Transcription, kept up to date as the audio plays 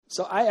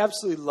So I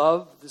absolutely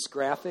love this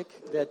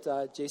graphic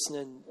that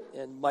Jason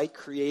and Mike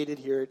created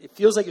here. It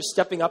feels like you're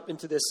stepping up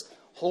into this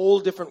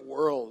whole different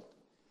world.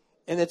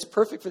 And it's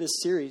perfect for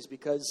this series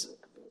because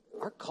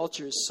our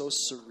culture is so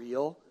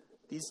surreal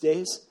these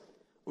days.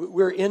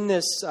 We're in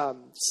this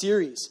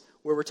series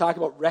where we're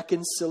talking about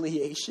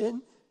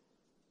reconciliation.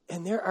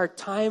 And there are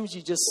times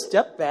you just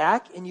step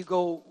back and you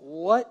go,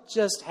 what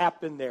just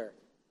happened there?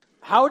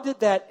 How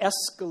did that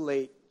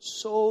escalate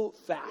so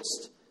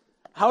fast?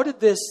 How did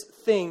this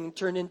thing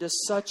turn into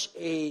such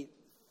a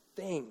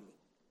thing?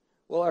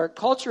 Well, our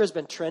culture has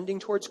been trending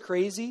towards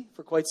crazy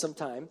for quite some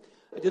time.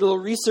 I did a little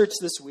research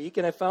this week,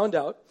 and I found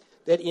out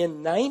that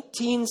in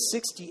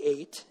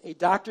 1968, a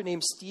doctor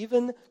named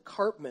Stephen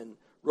Karpman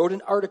wrote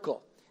an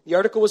article. The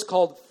article was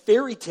called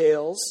Fairy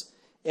Tales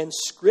and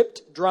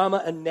Script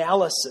Drama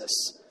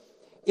Analysis.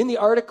 In the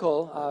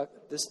article,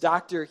 this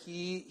doctor,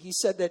 he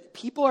said that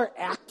people are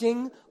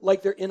acting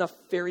like they're in a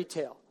fairy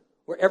tale,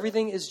 where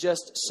everything is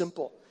just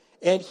simple.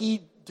 And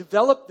he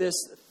developed this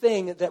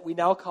thing that we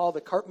now call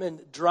the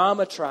Karpman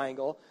drama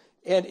triangle,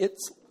 and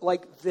it's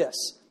like this.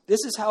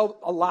 This is how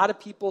a lot of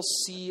people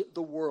see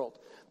the world.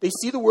 They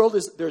see the world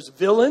as there's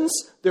villains,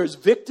 there's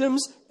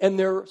victims, and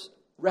there's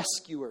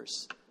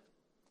rescuers.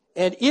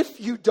 And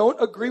if you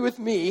don't agree with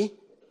me,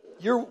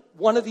 you're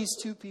one of these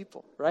two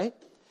people, right?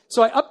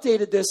 So I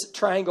updated this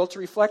triangle to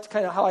reflect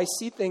kind of how I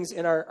see things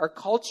in our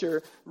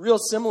culture, real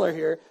similar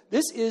here.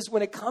 This is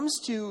when it comes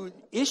to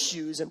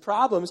issues and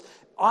problems,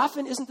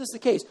 often isn't this the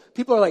case?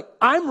 People are like,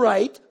 I'm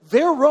right,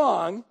 they're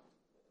wrong.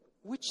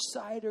 Which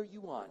side are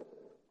you on?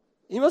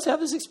 You must have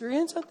this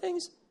experience on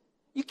things.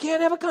 You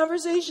can't have a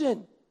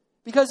conversation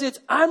because it's,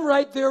 I'm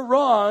right, they're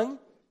wrong.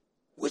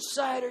 Which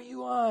side are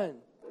you on?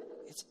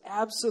 It's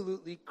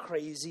absolutely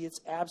crazy. It's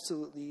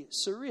absolutely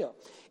surreal.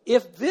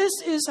 If this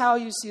is how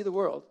you see the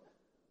world,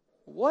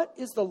 what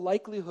is the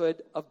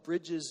likelihood of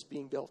bridges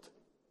being built?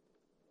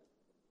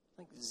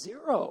 Like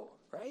zero,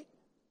 right?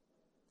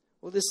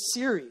 Well, this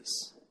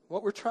series,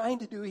 what we're trying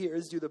to do here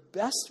is do the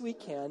best we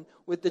can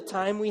with the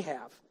time we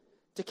have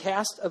to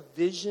cast a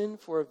vision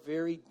for a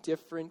very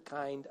different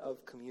kind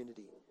of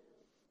community.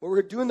 What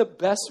we're doing the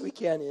best we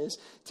can is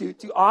to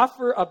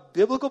offer up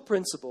biblical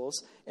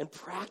principles and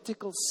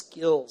practical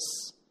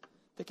skills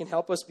that can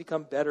help us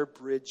become better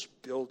bridge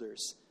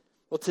builders.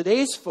 Well,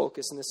 today's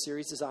focus in this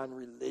series is on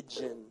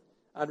religion.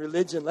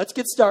 Let's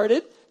get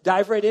started.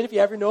 Dive right in. If you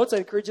have your notes, I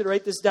encourage you to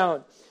write this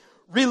down.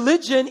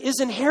 Religion is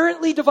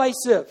inherently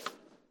divisive.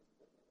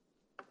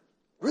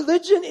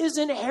 Religion is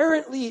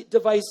inherently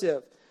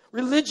divisive.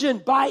 Religion,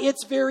 by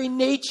its very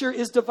nature,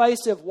 is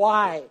divisive.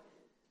 Why?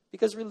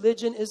 Because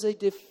religion is a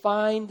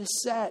defined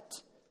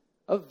set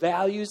of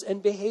values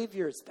and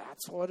behaviors.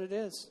 That's what it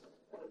is.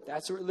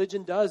 That's what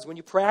religion does. When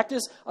you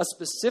practice a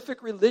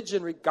specific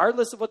religion,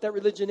 regardless of what that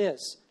religion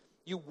is,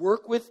 you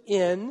work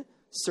within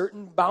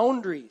certain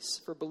boundaries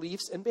for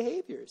beliefs and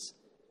behaviors.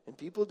 And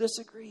people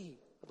disagree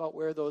about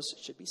where those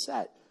should be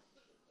set.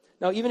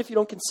 Now, even if you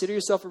don't consider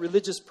yourself a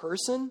religious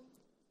person,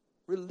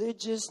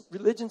 religion's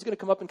going to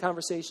come up in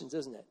conversations,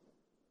 isn't it?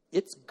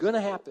 It's going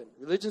to happen.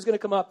 Religion's going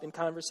to come up in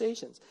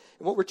conversations.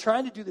 And what we're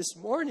trying to do this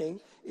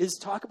morning is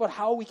talk about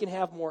how we can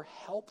have more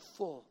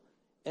helpful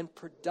and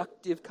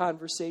productive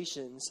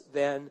conversations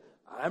than,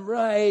 I'm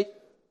right,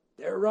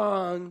 they're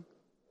wrong,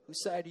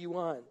 whose side are you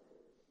on?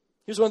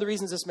 Here's one of the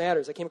reasons this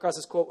matters. I came across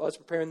this quote while I was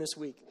preparing this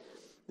week.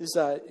 This,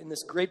 in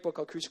this great book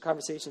called Crucial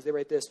Conversations, they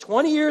write this: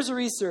 20 years of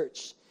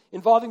research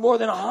involving more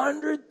than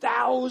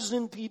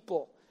 100,000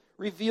 people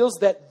reveals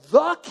that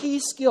the key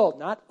skill,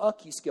 not a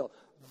key skill,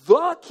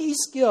 the key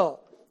skill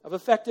of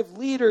effective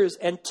leaders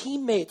and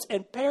teammates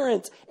and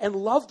parents and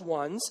loved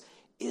ones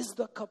is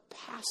the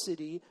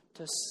capacity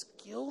to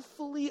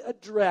skillfully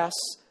address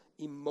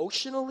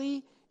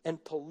emotionally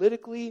and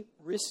politically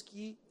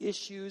risky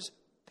issues,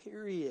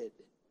 period.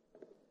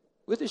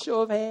 With a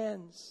show of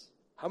hands,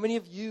 how many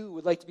of you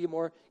would like to be a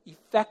more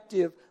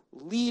effective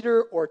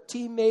leader or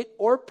teammate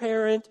or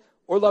parent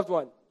or loved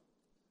one?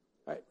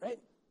 Right?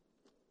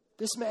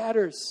 This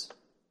matters.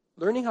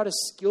 Learning how to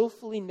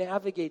skillfully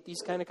navigate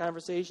these kind of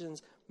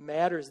conversations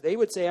matters. They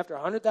would say after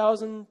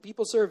 100,000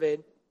 people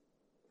surveyed,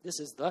 this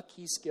is the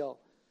key skill.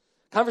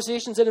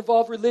 Conversations that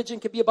involve religion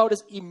can be about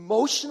as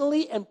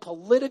emotionally and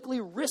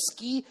politically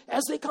risky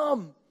as they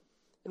come.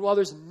 And while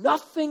there's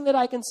nothing that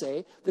I can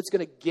say that's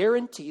going to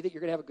guarantee that you're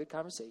going to have a good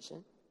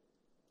conversation,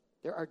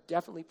 there are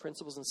definitely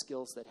principles and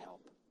skills that help.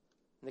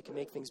 And that can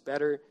make things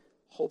better,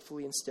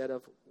 hopefully, instead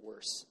of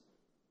worse.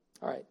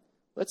 All right,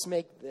 let's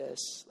make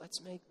this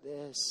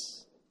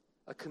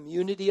a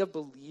community of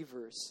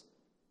believers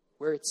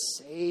where it's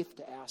safe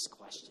to ask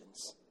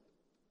questions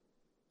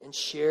and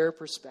share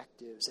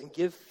perspectives and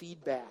give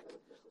feedback.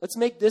 Let's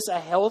make this a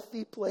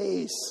healthy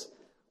place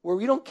where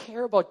we don't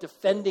care about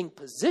defending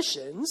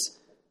positions.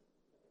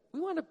 We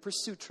want to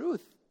pursue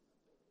truth.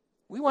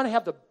 We want to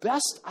have the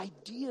best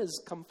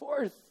ideas come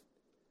forth.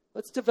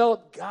 Let's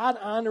develop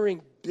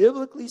God-honoring,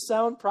 biblically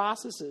sound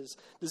processes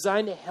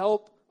designed to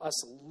help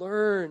us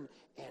learn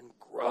and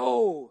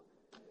grow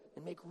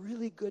and make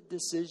really good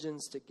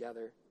decisions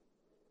together.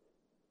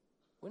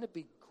 Wouldn't it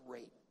be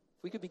great.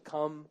 If we could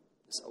become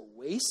this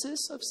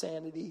oasis of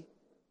sanity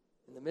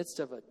in the midst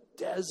of a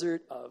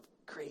desert of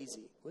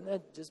crazy. Wouldn't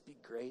that just be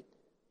great?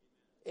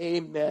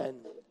 Amen.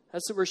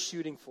 That's what we're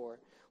shooting for.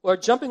 Well, our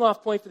jumping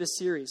off point for this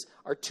series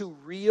are 2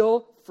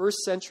 real first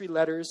century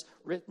letters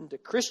written to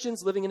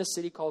Christians living in a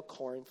city called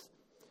Corinth.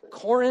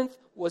 Corinth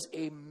was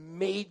a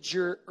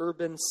major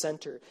urban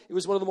center. It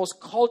was one of the most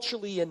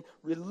culturally and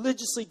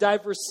religiously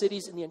diverse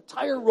cities in the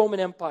entire Roman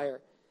Empire.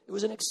 It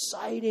was an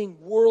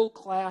exciting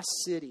world-class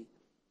city.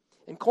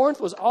 And Corinth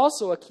was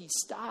also a key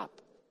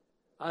stop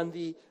on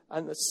the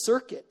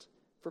circuit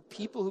for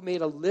people who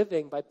made a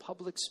living by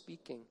public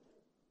speaking.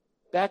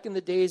 Back in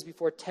the days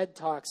before TED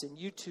Talks and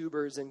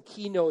YouTubers and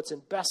keynotes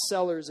and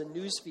bestsellers and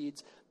news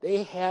feeds,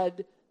 they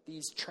had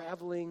these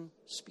traveling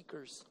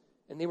speakers.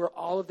 And they were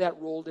all of that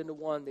rolled into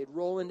one. They'd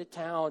roll into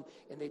town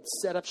and they'd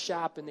set up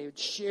shop and they would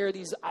share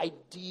these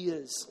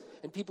ideas.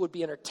 And people would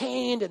be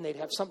entertained and they'd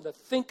have something to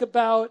think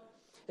about.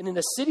 And in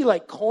a city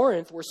like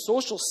Corinth, where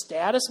social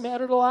status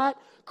mattered a lot,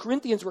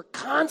 Corinthians were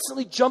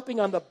constantly jumping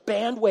on the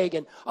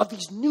bandwagon of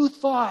these new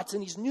thoughts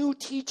and these new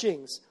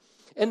teachings.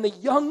 And the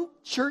young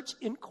church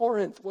in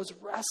Corinth was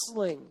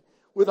wrestling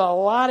with a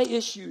lot of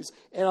issues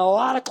and a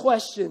lot of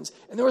questions.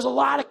 And there was a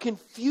lot of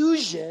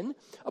confusion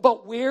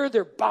about where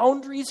their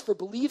boundaries for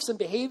beliefs and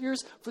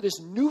behaviors for this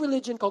new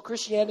religion called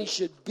Christianity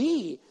should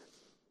be.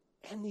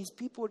 And these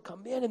people would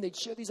come in and they'd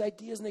share these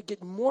ideas and they'd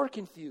get more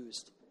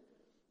confused.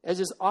 As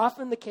is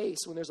often the case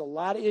when there's a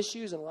lot of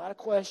issues and a lot of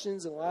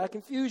questions and a lot of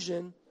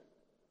confusion,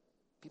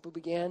 people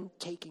began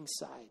taking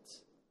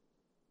sides.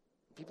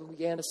 People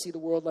began to see the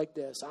world like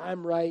this.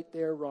 I'm right,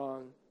 they're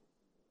wrong.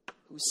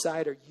 Whose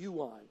side are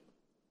you on?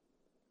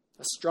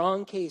 A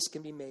strong case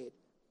can be made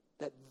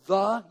that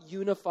the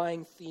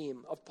unifying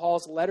theme of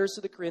Paul's letters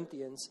to the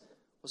Corinthians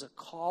was a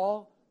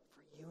call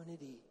for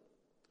unity.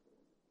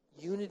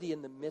 Unity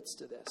in the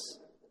midst of this.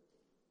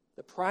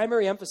 The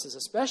primary emphasis,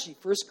 especially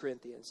 1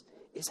 Corinthians,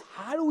 is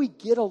how do we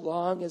get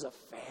along as a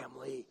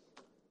family?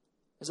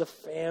 As a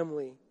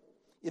family.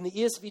 In the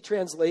ESV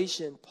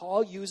translation,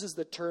 Paul uses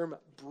the term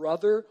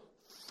brother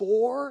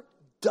 4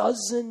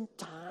 dozen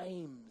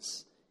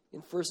times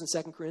in 1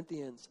 and 2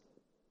 Corinthians.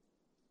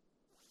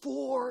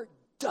 4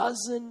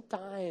 dozen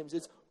times.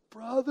 It's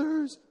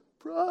brothers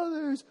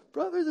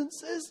and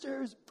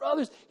sisters,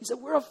 brothers. He said,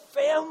 we're a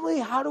family.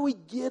 How do we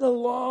get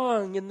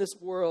along in this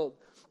world?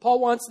 Paul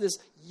wants this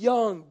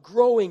young,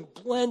 growing,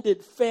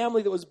 blended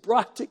family that was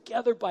brought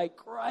together by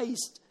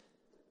Christ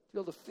to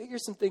be able to figure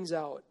some things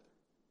out.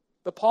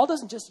 But Paul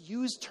doesn't just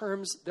use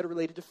terms that are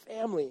related to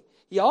family.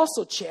 He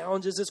also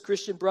challenges his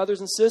Christian brothers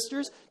and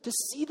sisters to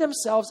see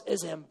themselves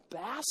as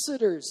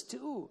ambassadors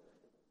too.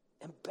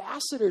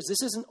 Ambassadors.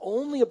 This isn't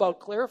only about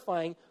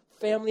clarifying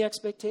family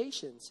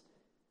expectations.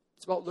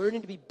 It's about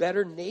learning to be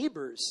better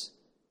neighbors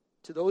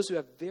to those who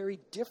have very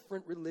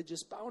different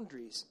religious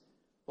boundaries.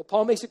 Well,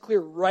 Paul makes it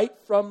clear right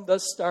from the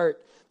start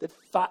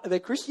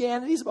that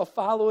Christianity is about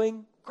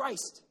following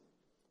Christ.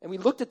 And we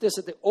looked at this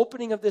at the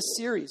opening of this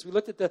series. We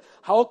looked at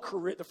how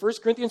the 1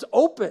 Corinthians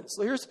opens.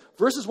 So here's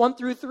verses 1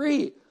 through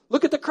 3.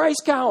 Look at the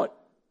Christ count.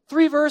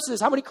 3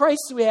 verses. How many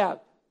Christs do we have?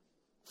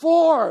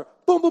 4.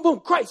 Boom, boom, boom.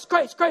 Christ,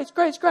 Christ, Christ,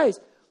 Christ,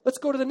 Christ. Let's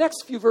go to the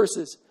next few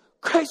verses.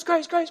 Christ,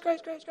 Christ, Christ,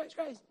 Christ, Christ, Christ,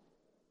 Christ.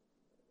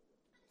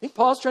 I think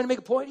Paul's trying to make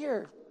a point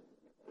here.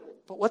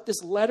 But what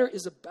this letter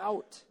is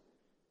about,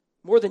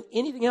 more than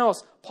anything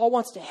else, Paul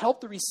wants to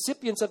help the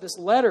recipients of this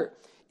letter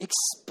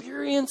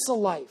experience a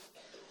life,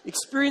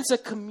 experience a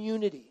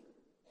community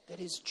that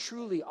is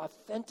truly,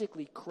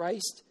 authentically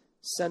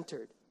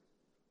Christ-centered.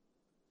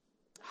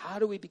 How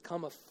do we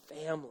become a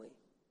family?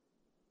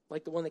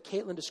 Like the one that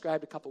Caitlin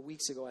described a couple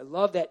weeks ago. I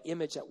love that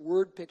image, that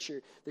word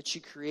picture that she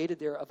created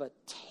there of a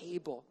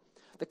table.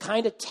 The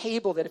kind of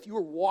table that if you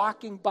were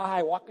walking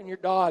your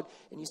dog,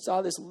 and you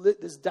saw this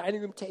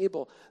dining room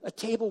table, a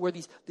table where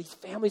these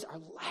families are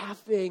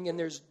laughing and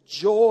there's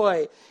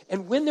joy.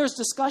 And when there's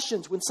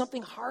discussions, when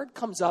something hard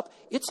comes up,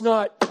 it's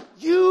not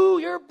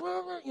you're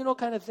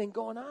kind of thing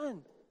going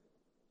on.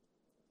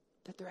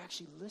 That they're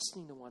actually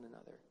listening to one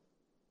another.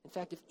 In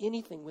fact, if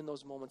anything, when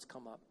those moments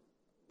come up,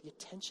 the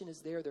attention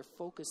is there, they're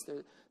focused,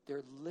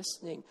 they're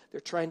listening,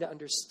 they're trying to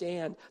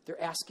understand,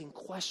 they're asking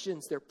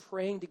questions, they're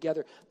praying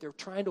together, they're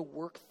trying to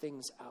work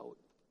things out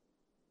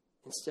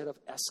instead of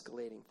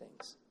escalating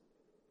things.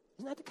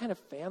 Isn't that the kind of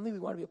family we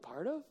want to be a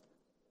part of?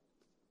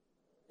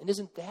 And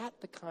isn't that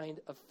the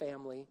kind of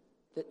family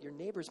that your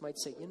neighbors might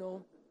say,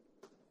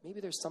 maybe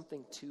there's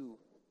something to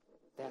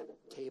that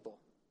table?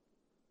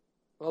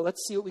 Well,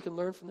 let's see what we can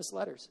learn from this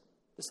letter.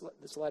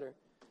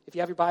 If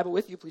you have your Bible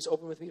with you, please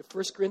open with me to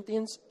 1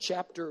 Corinthians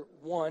chapter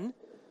 1,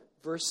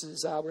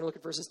 verses. We're going to look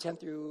at verses 10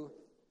 through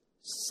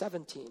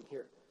 17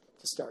 here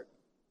to start.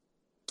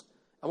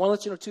 I want to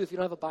let you know, too, if you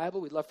don't have a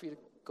Bible, we'd love for you to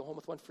go home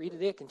with one free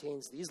today. It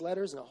contains these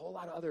letters and a whole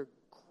lot of other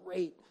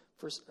great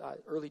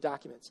early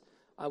documents.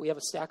 We have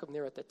a stack of them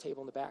there at that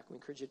table in the back. We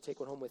encourage you to take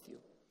one home with you.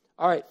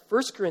 All right,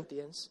 1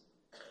 Corinthians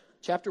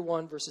chapter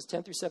 1, verses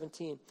 10 through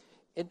 17.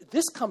 And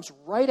this comes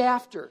right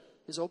after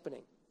his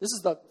opening. This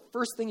is the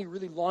first thing he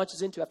really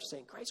launches into after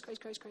saying, Christ,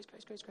 Christ, Christ, Christ,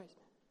 Christ, Christ, Christ.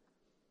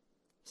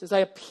 He says, I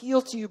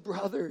appeal to you,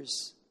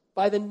 brothers,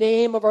 by the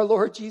name of our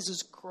Lord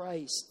Jesus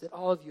Christ, that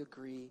all of you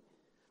agree,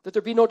 that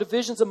there be no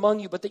divisions among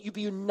you, but that you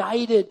be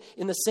united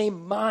in the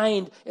same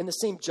mind and the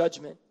same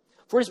judgment.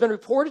 For it has been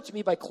reported to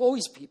me by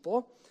Chloe's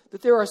people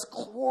that there is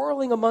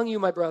quarreling among you,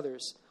 my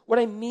brothers. What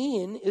I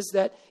mean is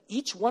that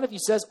each one of you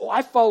says, oh,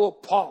 I follow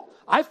Paul.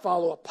 I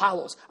follow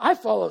Apollos. I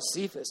follow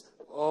Cephas.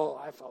 Oh,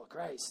 I follow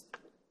Christ.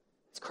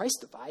 Is Christ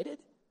divided?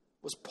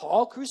 Was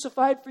Paul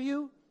crucified for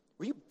you?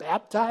 Were you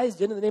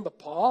baptized into the name of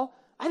Paul?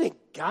 I thank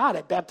God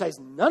I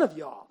baptized none of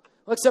y'all.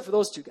 Well, except for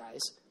those two guys.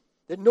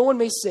 That no one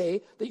may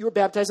say that you were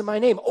baptized in my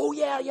name. Oh,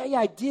 yeah,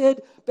 I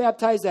did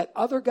baptize that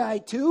other guy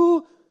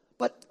too.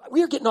 But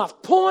we are getting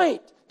off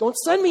point. Don't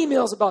send me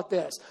emails about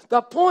this.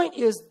 The point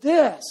is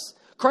this.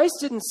 Christ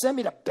didn't send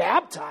me to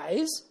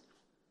baptize,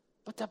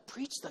 but to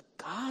preach the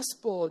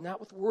gospel, not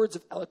with words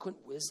of eloquent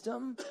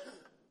wisdom,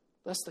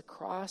 lest the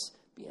cross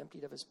be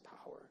emptied of his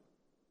power.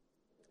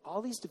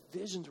 All these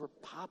divisions were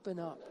popping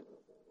up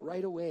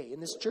right away in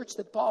this church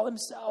that Paul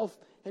himself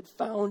had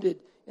founded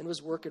and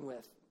was working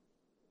with.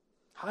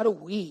 How do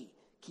we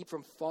keep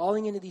from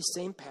falling into these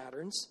same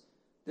patterns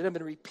that have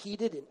been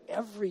repeated in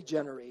every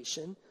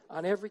generation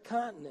on every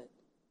continent?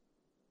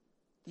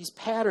 These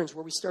patterns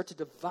where we start to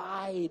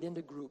divide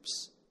into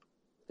groups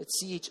that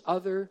see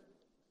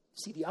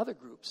the other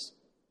groups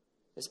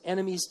as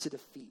enemies to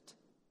defeat.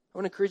 I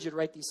want to encourage you to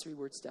write these 3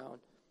 words down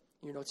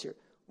in your notes here.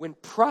 When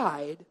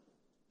pride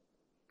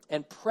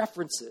and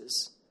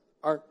preferences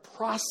aren't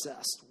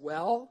processed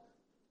well,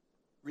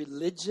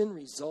 religion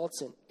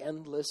results in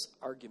endless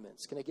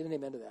arguments. Can I get an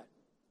amen to that?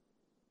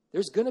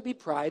 There's going to be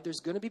pride.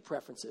 There's going to be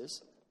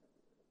preferences.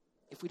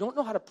 If we don't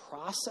know how to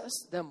process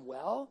them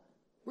well,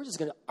 we're just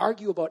going to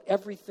argue about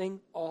everything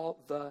all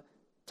the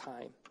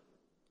time.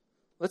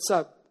 Let's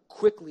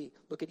quickly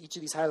look at each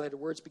of these highlighted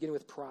words, beginning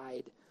with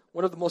pride.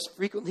 One of the most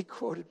frequently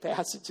quoted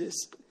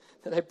passages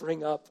that I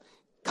bring up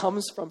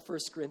comes from 1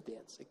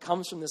 Corinthians. It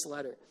comes from this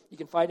letter. You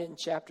can find it in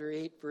chapter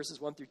 8,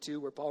 verses 1 through 2,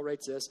 where Paul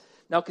writes this.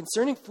 Now,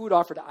 concerning food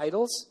offered to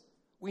idols,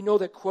 we know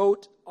that,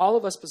 quote, all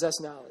of us possess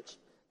knowledge.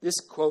 This,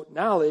 quote,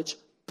 knowledge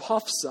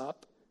puffs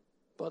up,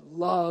 but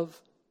love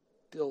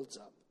builds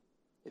up.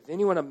 If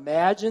anyone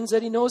imagines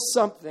that he knows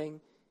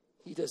something,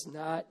 he does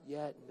not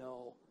yet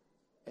know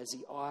as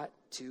he ought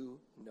to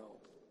know.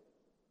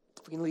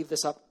 If we can leave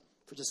this up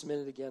for just a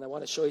minute again, I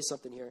want to show you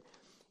something here.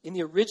 In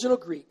the original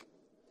Greek,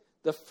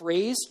 the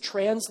phrase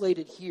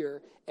translated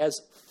here as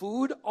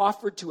food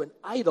offered to an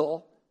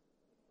idol,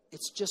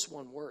 it's just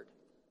one word.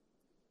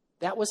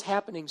 That was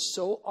happening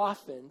so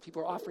often.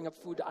 People were offering up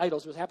food to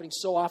idols. It was happening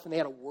so often they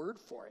had a word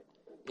for it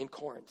in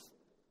Corinth.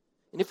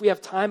 And if we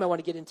have time, I want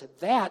to get into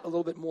that a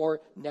little bit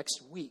more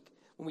next week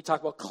when we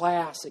talk about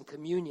class and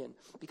communion.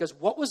 Because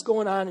what was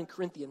going on in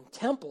Corinthian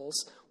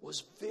temples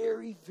was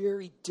very,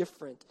 very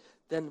different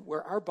than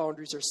where our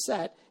boundaries are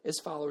set as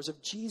followers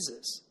of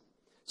Jesus.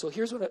 So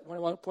here's what I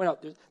want to point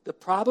out. The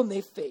problem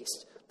they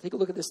faced. Take a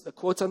look at this, the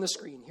quotes on the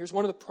screen. Here's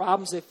one of the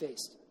problems they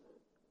faced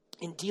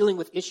in dealing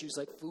with issues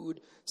like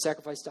food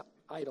sacrificed to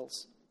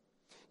idols.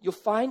 You'll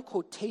find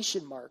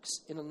quotation marks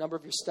in a number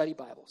of your study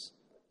Bibles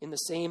in the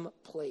same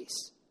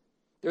place.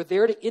 They're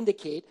there to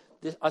indicate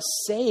a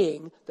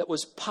saying that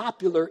was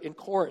popular in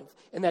Corinth.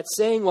 And that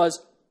saying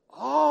was,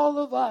 all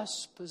of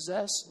us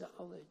possess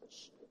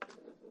knowledge.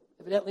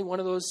 Evidently one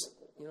of those,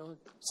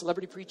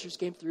 celebrity preachers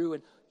came through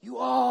and you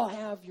all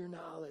have your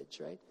knowledge,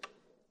 right?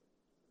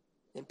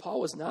 And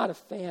Paul was not a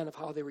fan of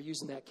how they were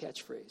using that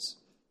catchphrase.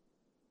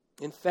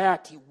 In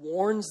fact, he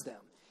warns them.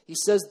 He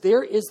says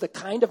there is the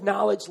kind of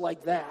knowledge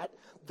like that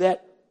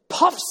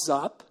puffs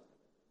up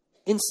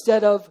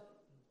instead of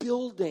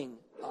building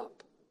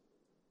up.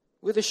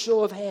 With a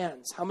show of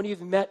hands, how many of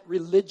you met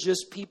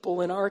religious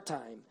people in our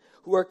time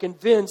who are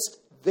convinced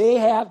they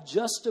have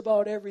just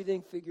about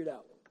everything figured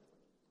out?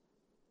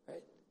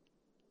 Right?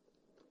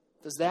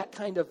 Does that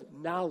kind of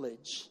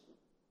knowledge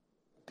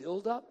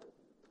build up,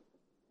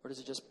 or does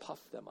it just puff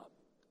them up?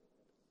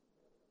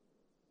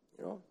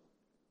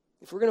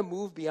 If we're going to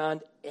move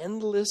beyond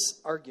endless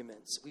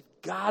arguments, we've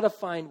got to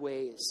find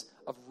ways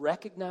of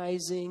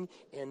recognizing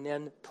and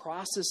then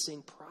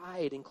processing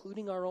pride,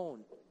 including our own.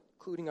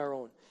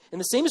 And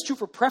the same is true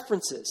for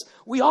preferences.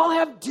 We all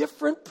have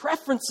different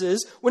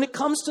preferences when it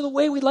comes to the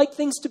way we like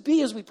things to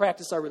be as we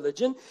practice our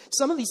religion.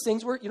 Some of these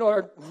things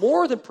are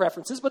more than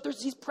preferences, but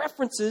there's these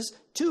preferences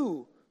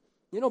too.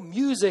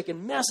 Music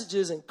and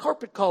messages and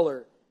carpet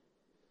color.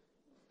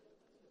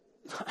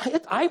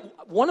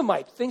 One of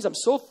my things I'm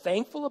so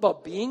thankful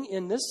about being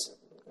in this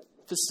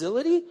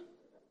facility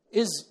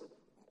is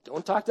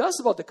don't talk to us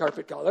about the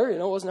carpet color. It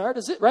wasn't hard,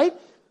 is it? Right?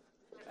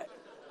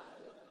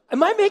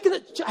 Am I making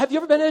it? Have you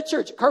ever been in a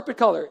church? Carpet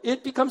color.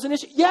 It becomes an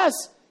issue. Yes.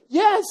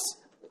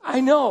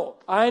 I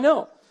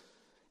know.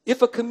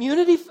 If a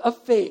community of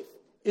faith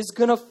is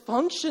going to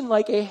function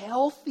like a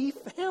healthy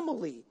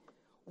family,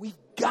 we've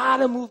got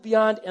to move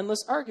beyond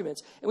endless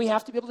arguments. And we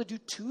have to be able to do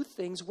two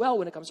things well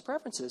when it comes to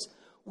preferences.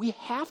 We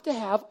have to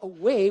have a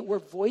way where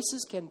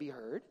voices can be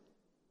heard,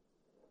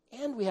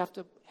 and we have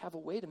to have a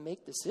way to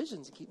make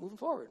decisions and keep moving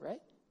forward, right?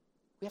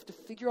 We have to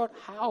figure out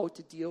how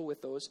to deal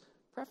with those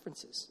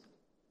preferences.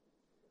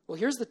 Well,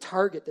 here's the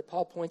target that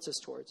Paul points us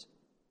towards.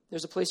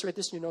 There's a place to write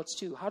this in your notes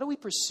too. How do we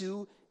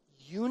pursue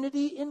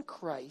unity in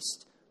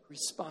Christ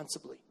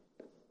responsibly?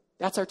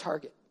 That's our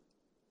target.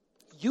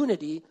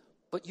 Unity,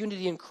 but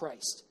unity in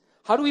Christ.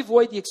 How do we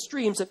avoid the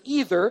extremes of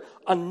either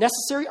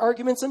unnecessary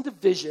arguments and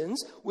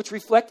divisions, which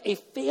reflect a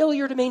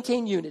failure to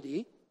maintain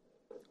unity,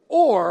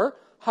 or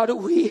how do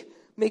we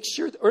make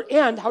sure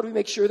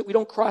that we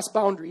don't cross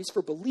boundaries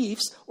for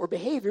beliefs or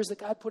behaviors that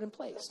God put in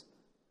place,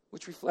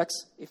 which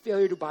reflects a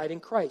failure to abide in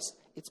Christ?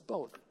 It's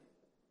both.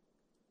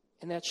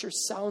 And that sure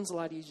sounds a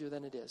lot easier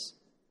than it is.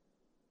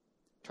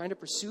 Trying to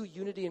pursue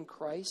unity in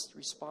Christ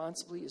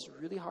responsibly is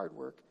really hard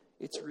work.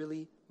 It's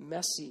really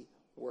messy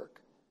work.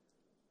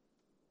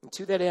 And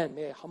to that end,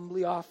 may I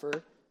humbly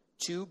offer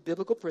 2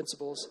 biblical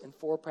principles and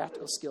 4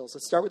 practical skills.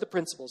 Let's start with the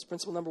principles.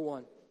 Principle number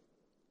 1.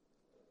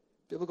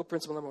 Biblical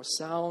principle number 1,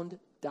 sound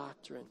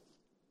doctrine.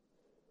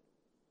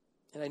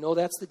 And I know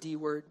that's the D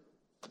word,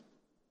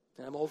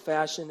 and I'm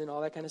old-fashioned and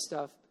all that kind of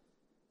stuff.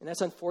 And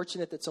that's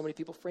unfortunate that so many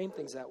people frame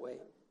things that way.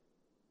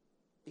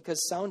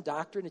 Because sound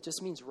doctrine, it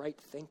just means right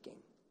thinking.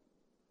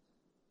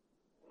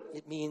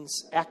 It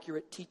means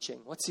accurate teaching.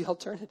 What's the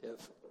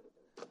alternative?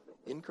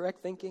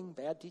 Incorrect thinking,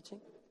 bad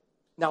teaching?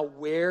 Now,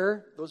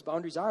 where those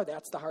boundaries are,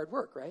 that's the hard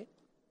work, right?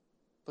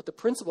 But the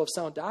principle of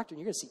sound doctrine,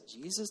 you're going to see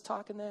Jesus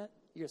talking that.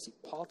 You're going to see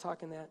Paul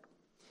talking that.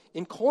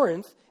 In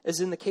Corinth, as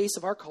in the case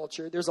of our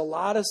culture, there's a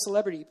lot of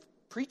celebrity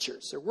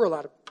preachers. There were a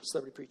lot of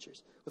celebrity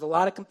preachers with a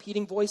lot of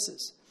competing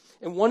voices.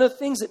 And one of the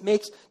things that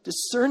makes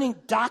discerning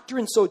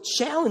doctrine so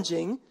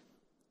challenging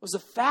was the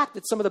fact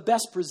that some of the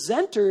best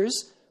presenters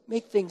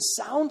make things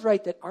sound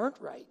right that aren't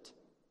right.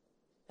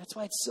 That's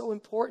why it's so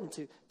important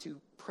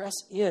to press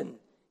in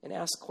and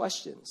ask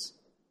questions.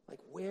 Like,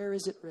 where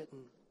is it written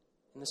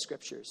in the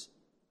Scriptures?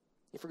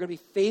 If we're going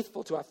to be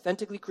faithful to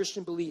authentically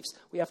Christian beliefs,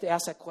 we have to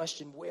ask that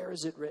question, where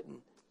is it written?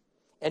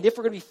 And if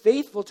we're going to be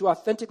faithful to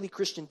authentically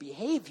Christian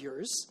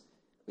behaviors,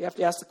 we have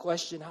to ask the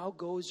question, how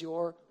goes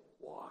your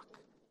walk?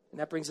 And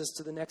that brings us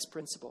to the next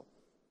principle,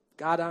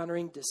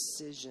 God-honoring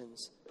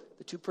decisions.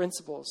 The 2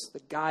 principles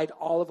that guide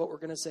all of what we're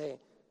going to say.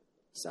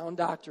 Sound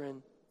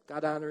doctrine,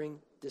 God-honoring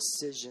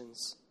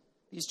decisions.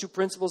 These 2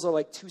 principles are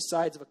like 2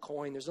 sides of a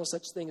coin. There's no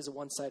such thing as a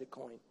one-sided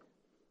coin.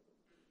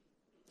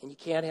 And you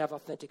can't have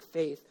authentic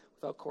faith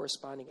without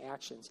corresponding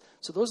actions.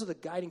 So those are the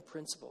guiding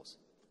principles.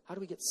 How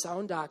do we get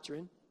sound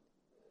doctrine?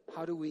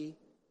 How do we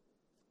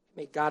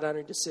make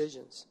God-honoring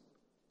decisions?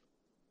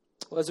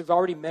 Well, as we've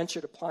already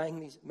mentioned, applying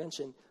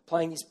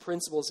these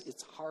principles,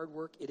 it's hard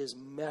work. It is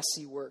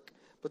messy work.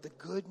 But the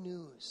good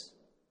news,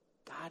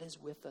 God is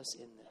with us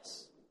in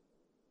this.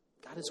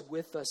 God is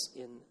with us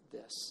in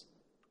this.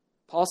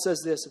 Paul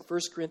says this in 1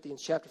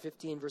 Corinthians chapter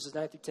 15, verses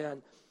 9 through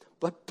 10.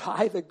 But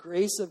by the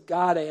grace of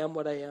God I am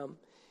what I am,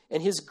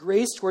 and his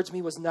grace towards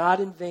me was not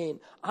in vain.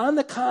 On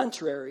the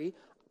contrary,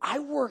 I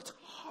worked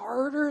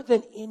harder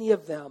than any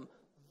of them,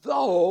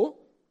 though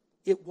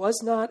it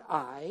was not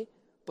I,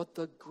 but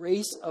the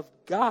grace of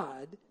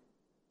God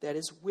that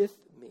is with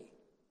me.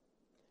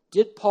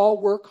 Did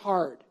Paul work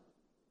hard?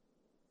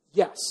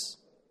 Yes.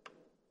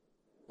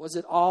 Was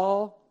it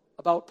all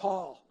about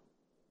Paul?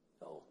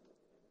 No.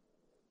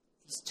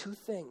 These 2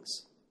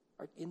 things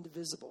are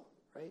indivisible,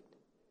 right?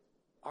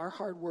 Our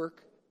hard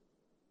work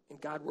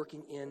and God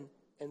working in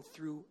and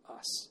through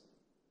us.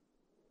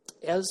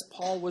 As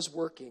Paul was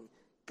working,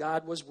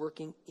 God was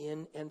working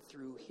in and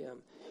through him.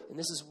 And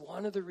this is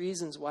one of the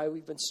reasons why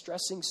we've been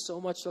stressing so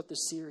much throughout the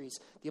series,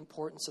 the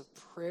importance of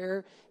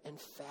prayer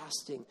and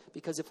fasting.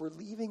 Because if we're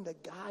leaving the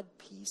God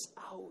piece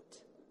out,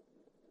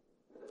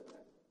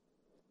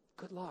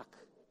 good luck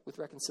with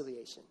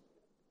reconciliation.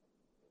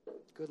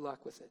 Good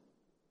luck with it.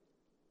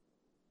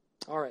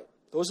 All right,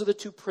 those are the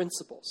 2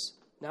 principles.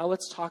 Now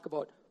let's talk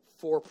about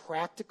 4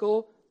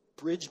 practical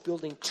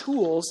bridge-building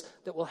tools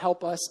that will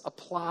help us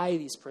apply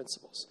these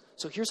principles.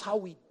 So here's how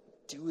we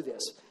do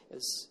this,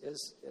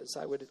 as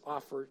I would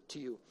offer to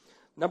you.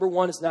 Number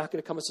 1 is not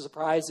going to come as a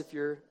surprise if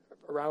you're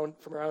from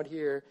around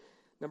here.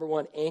 Number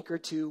 1, anchor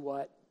to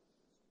what?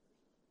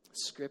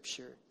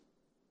 Scripture.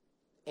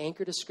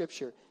 Anchor to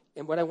Scripture.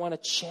 And what I want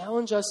to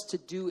challenge us to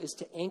do is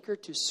to anchor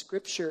to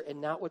Scripture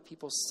and not what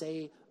people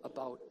say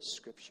about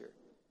Scripture.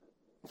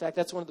 In fact,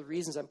 that's one of the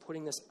reasons I'm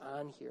putting this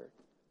on here,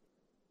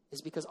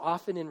 is because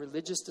often in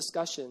religious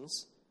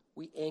discussions,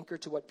 we anchor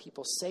to what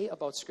people say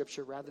about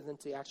Scripture rather than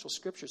to the actual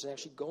Scriptures and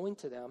actually going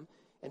to them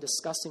and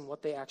discussing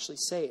what they actually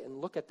say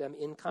and look at them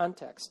in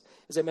context.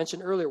 As I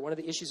mentioned earlier, one of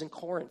the issues in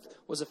Corinth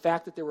was the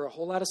fact that there were a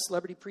whole lot of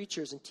celebrity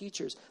preachers and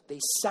teachers. They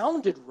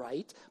sounded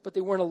right, but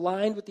they weren't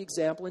aligned with the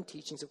example and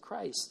teachings of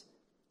Christ.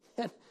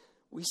 And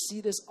we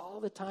see this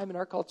all the time in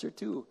our culture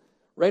too.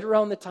 Right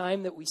around the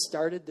time that we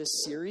started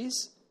this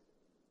series,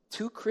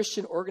 2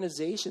 Christian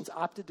organizations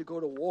opted to go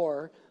to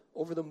war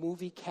over the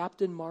movie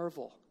Captain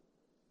Marvel.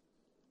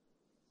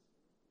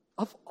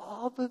 Of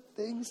all the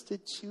things to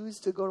choose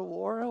to go to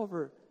war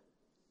over,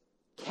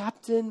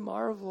 Captain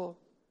Marvel.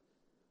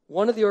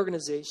 One of the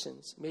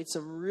organizations made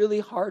some really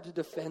hard to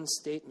defend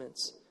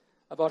statements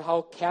about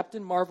how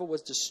Captain Marvel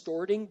was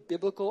distorting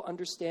biblical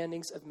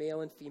understandings of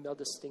male and female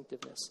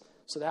distinctiveness.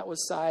 So that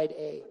was side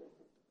A.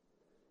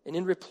 And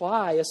in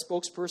reply, a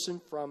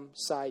spokesperson from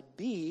side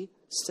B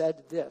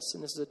said this,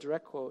 and this is a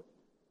direct quote: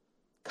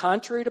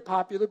 "Contrary to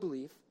popular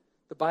belief,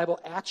 the Bible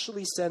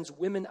actually sends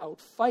women out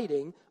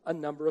fighting a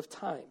number of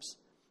times.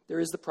 There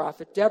is the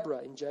prophet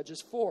Deborah in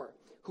Judges 4,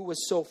 who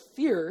was so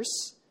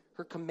fierce,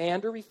 her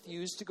commander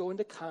refused to go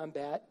into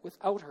combat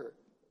without her."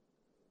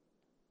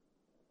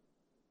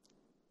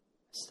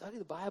 I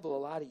studied the Bible a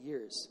lot of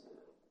years,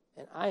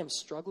 and I am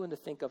struggling to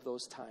think of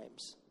those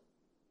times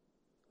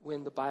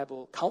when the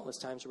Bible, countless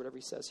times or whatever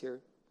he says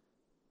here,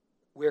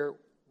 where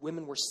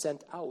women were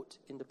sent out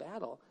into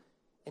battle.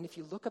 And if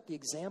you look up the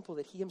example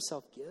that he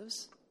himself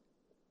gives,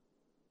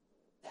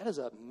 that is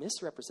a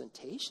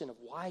misrepresentation of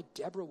why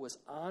Deborah was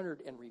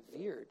honored and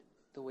revered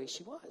the way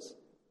she was.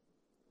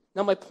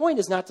 Now, my point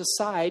is not to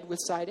side with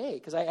side A,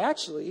 because I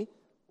actually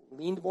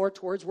leaned more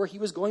towards where he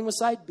was going with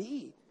side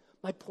B.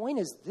 My point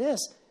is this: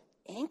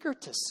 anchor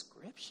to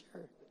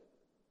Scripture.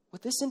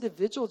 What this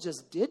individual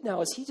just did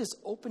now is he just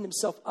opened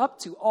himself up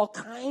to all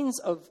kinds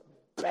of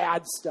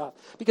bad stuff.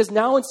 Because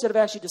now, instead of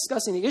actually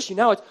discussing the issue,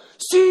 now it's,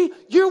 see,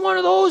 you're one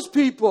of those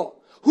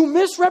people who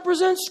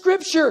misrepresent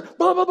Scripture,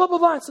 blah, blah, blah, blah,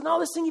 blah. So now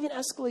this thing even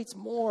escalates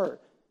more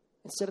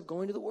instead of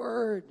going to the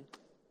Word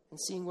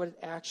and seeing what it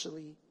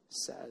actually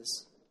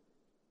says.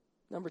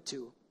 Number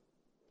 2,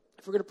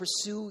 if we're going to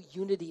pursue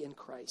unity in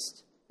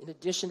Christ, in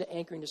addition to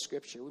anchoring to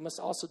Scripture, we must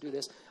also do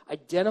this: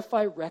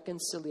 identify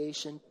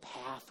reconciliation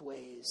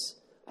pathways.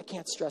 I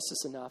can't stress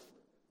this enough.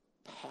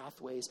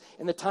 Pathways.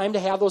 And the time to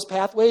have those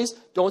pathways,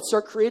 don't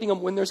start creating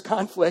them when there's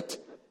conflict.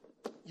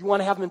 You want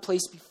to have them in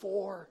place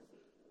before,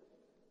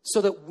 so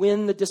that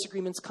when the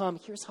disagreements come,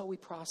 here's how we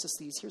process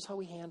these. Here's how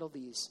we handle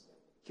these.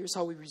 Here's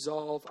how we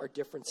resolve our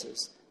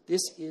differences.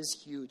 This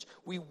is huge.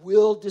 We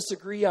will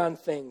disagree on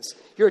things.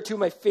 Here are 2 of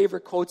my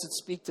favorite quotes that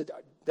speak to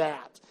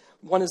that.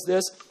 One is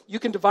this: you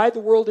can divide the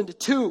world into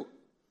 2.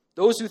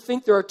 Those who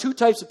think there are 2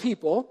 types of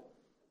people,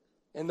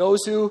 and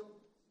those who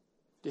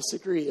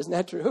disagree. Isn't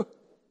that true?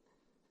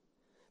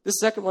 The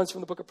second one's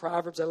from the book of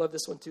Proverbs. I love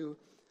this one too.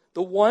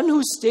 The one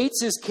who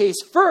states his case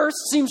first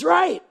seems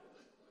right,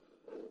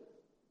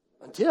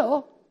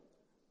 until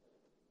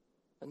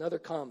another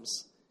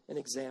comes and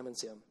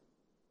examines him.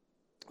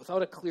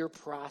 Without a clear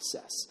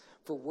process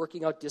for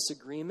working out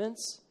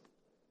disagreements,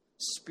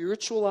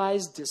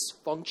 spiritualized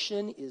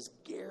dysfunction is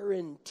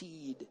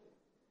guaranteed.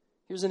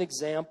 Here's an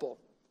example.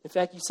 In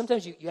fact,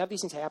 sometimes you have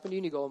these things happen to you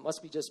and you go, it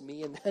must be just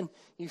me. And then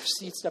you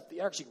see stuff,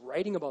 they're actually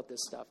writing about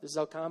this stuff. This is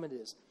how common it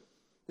is.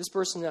 This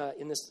person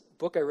in this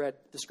book I read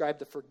described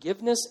the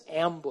forgiveness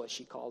ambush,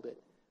 he called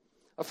it.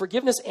 A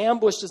forgiveness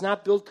ambush does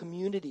not build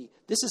community.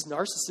 This is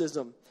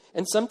narcissism.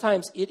 And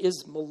sometimes it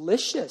is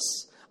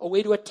malicious, a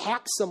way to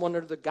attack someone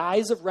under the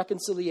guise of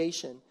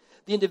reconciliation.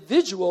 The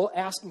individual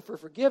asking for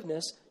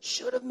forgiveness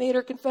should have made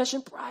her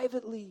confession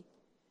privately.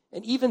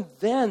 And even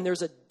then,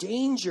 there's a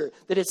danger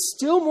that it's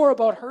still more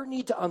about her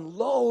need to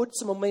unload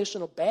some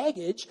emotional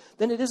baggage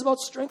than it is about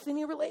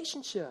strengthening a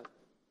relationship.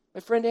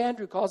 My friend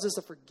Andrew calls this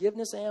a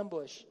forgiveness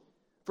ambush.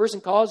 A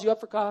person calls you up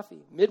for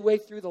coffee. Midway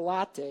through the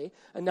latte,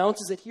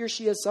 announces that he or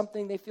she has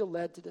something they feel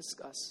led to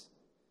discuss.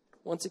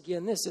 Once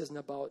again, this is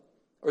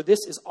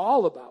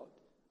all about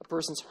a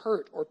person's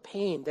hurt or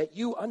pain that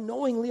you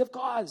unknowingly have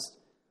caused.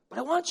 But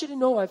I want you to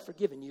know I've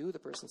forgiven you, the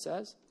person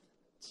says.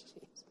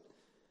 Jeez.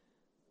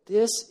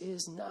 This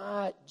is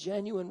not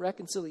genuine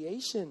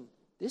reconciliation.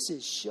 This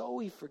is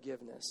showy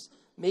forgiveness,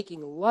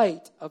 making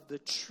light of the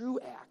true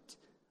act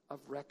of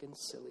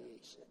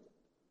reconciliation.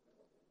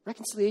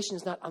 Reconciliation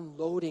is not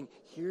unloading,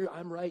 here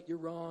I'm right, you're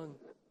wrong.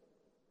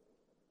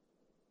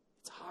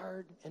 It's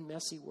hard and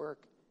messy work.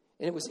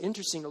 And it was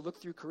interesting to look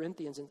through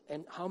Corinthians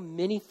and how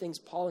many things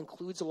Paul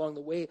includes along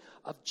the way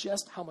of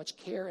just how much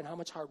care and how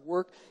much hard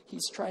work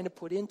he's trying to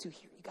put into.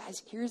 Here, you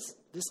guys, here's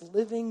this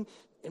living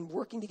and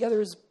working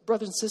together as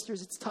brothers and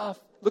sisters. It's tough.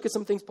 Look at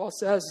some things Paul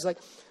says. He's like,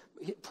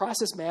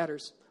 process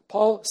matters.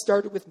 Paul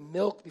started with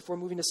milk before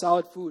moving to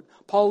solid food.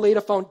 Paul laid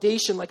a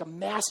foundation like a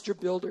master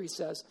builder, he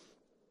says.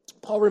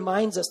 Paul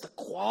reminds us the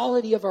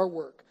quality of our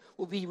work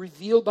will be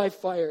revealed by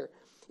fire.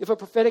 If a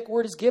prophetic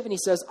word is given, he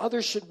says,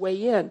 others should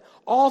weigh in.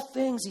 All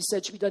things, he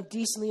said, should be done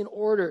decently in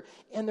order.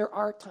 And there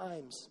are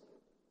times,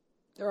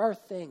 there are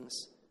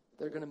things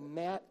that are going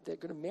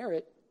to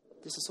merit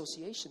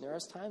disassociation. There are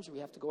times where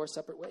we have to go our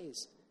separate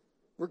ways.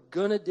 We're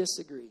going to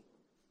disagree.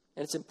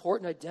 And it's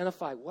important to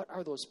identify what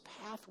are those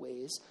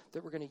pathways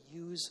that we're going to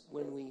use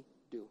when we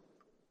do,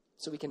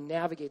 so we can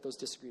navigate those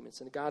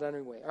disagreements in a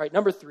God-honoring way. All right,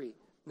 number three.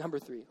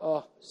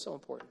 Oh, so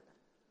important.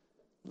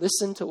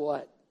 Listen to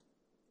what?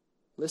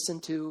 Listen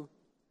to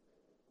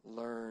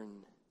learn.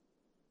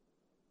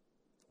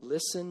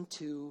 Listen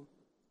to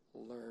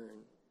learn.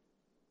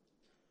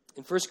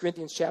 In 1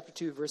 Corinthians chapter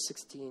 2, verse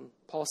 16,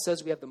 Paul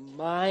says we have the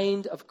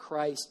mind of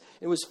Christ.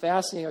 It was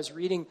fascinating. I was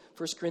reading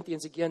 1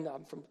 Corinthians again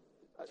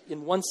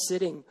in one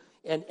sitting,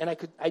 and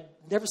I'd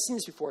never seen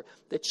this before.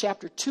 That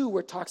chapter 2,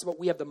 where it talks about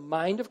we have the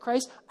mind of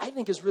Christ, I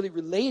think is really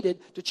related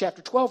to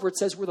chapter 12, where it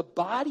says we're the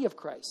body of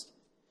Christ.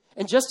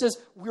 And just as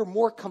we're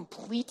more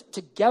complete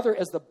together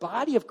as the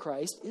body of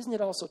Christ, isn't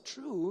it also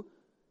true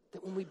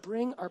that when we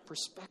bring our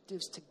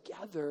perspectives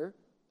together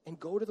and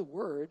go to the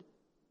Word,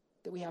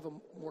 that we have a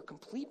more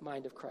complete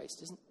mind of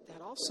Christ? Isn't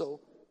that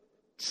also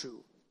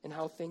true in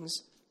how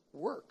things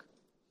work?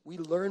 We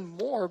learn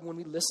more when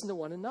we listen to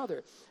one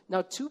another.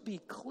 Now, to be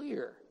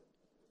clear,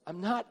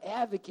 I'm not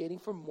advocating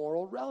for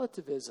moral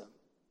relativism.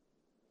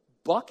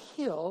 Buck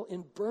Hill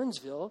in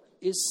Burnsville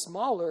is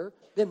smaller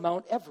than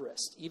Mount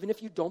Everest, even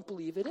if you don't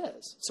believe it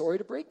is. Sorry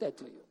to break that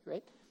to you,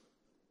 right?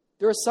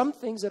 There are some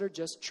things that are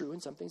just true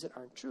and some things that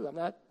aren't true. I'm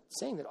not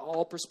saying that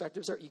all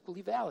perspectives are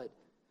equally valid.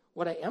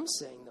 What I am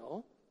saying,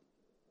 though,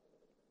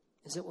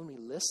 is that when we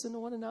listen to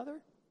one another,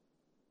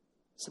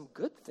 some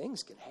good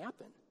things can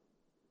happen.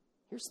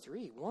 Here's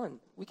 3. 1,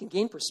 we can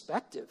gain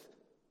perspective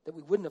that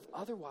we wouldn't have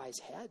otherwise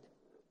had.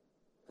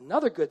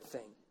 Another good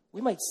thing,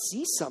 we might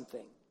see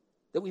something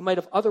that we might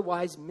have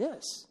otherwise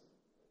missed.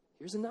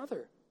 Here's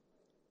another.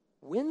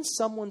 When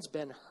someone's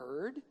been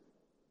heard,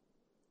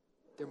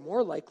 they're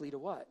more likely to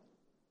what?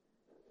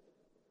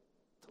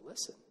 To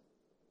listen.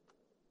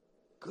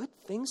 Good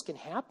things can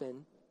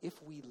happen if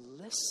we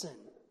listen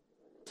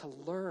to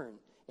learn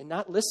and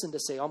not listen to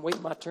say, oh, I'm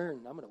waiting my turn.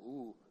 I'm going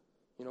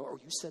to, or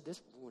you said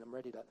this, and I'm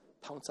ready to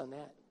pounce on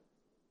that.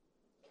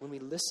 When we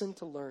listen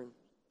to learn,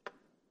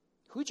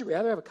 who would you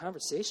rather have a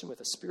conversation with,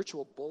 a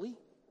spiritual bully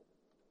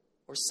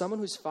or someone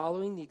who's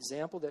following the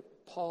example that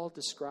Paul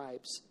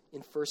describes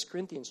in 1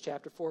 Corinthians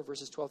chapter 4,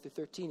 verses 12 through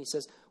 13? He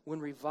says, when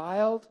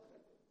reviled,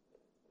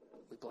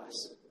 we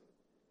bless.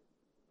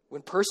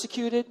 When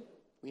persecuted,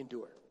 we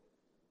endure.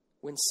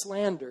 When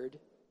slandered,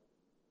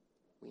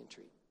 we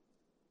entreat.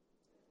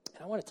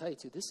 And I want to tell you,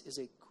 too, this is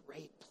a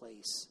great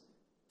place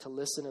to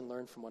listen and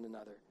learn from one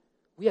another.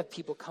 We have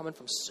people coming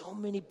from so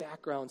many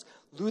backgrounds,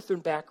 Lutheran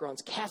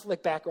backgrounds,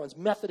 Catholic backgrounds,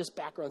 Methodist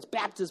backgrounds,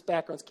 Baptist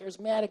backgrounds,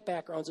 charismatic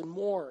backgrounds, and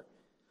more.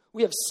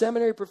 We have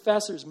seminary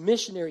professors,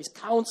 missionaries,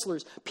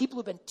 counselors, people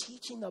who've been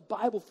teaching the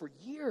Bible for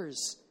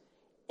years.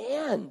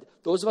 And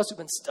those of us who've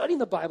been studying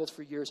the Bible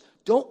for years,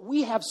 don't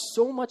we have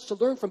so much to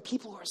learn from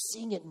people who are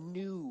seeing it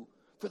new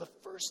for the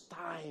first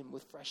time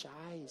with fresh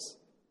eyes?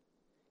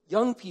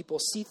 Young people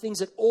see things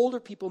that older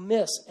people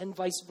miss and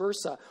vice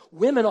versa.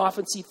 Women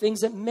often see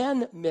things that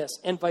men miss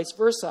and vice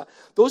versa.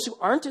 Those who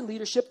aren't in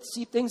leadership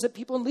see things that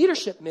people in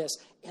leadership miss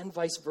and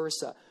vice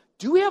versa.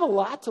 Do we have a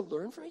lot to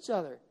learn from each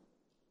other?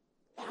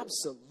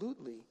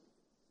 Absolutely.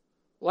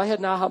 Well, I had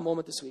an aha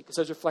moment this week as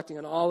I was reflecting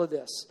on all of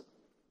this.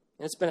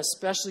 And it's been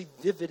especially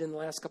vivid in the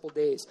last couple of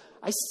days.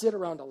 I sit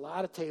around a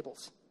lot of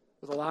tables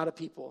with a lot of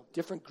people,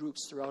 different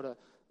groups throughout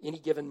any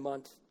given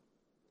month.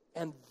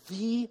 And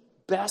the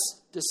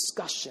best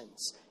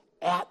discussions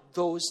at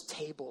those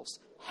tables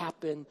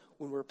happen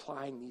when we're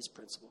applying these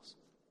principles.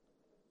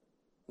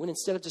 When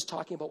instead of just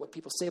talking about what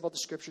people say about the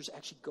Scriptures,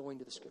 actually going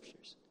to the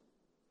Scriptures.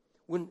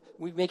 When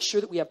we make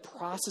sure that we have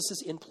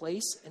processes in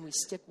place and we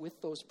stick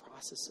with those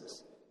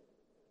processes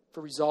for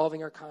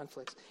resolving our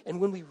conflicts. And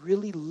when we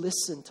really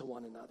listen to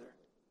one another,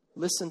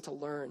 listen to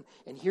learn.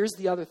 And here's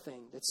the other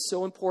thing that's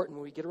so important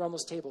when we get around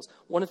those tables.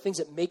 One of the things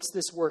that makes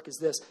this work is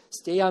this: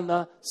 stay on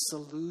the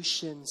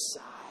solution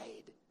side.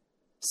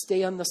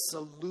 Stay on the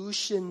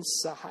solution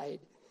side.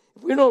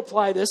 If we don't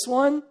apply this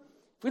one,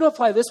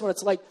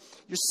 it's like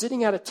you're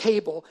sitting at a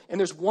table and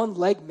there's one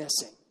leg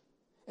missing.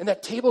 And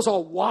that table's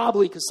all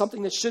wobbly because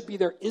something that should be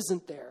there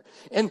isn't there.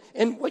 And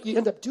what you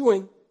end up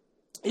doing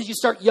is you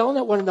start yelling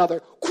at one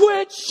another,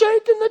 quit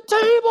shaking the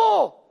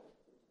table!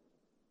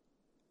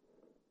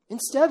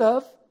 Instead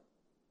of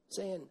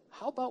saying,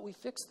 how about we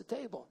fix the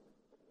table?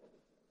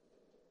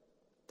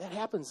 That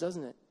happens,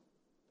 doesn't it?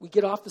 We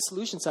get off the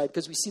solution side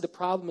because we see the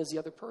problem as the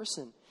other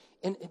person.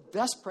 And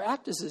best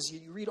practices,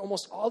 you read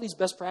almost all these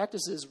best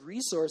practices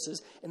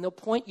resources, and they'll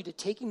point you to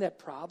taking that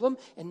problem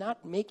and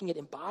not making it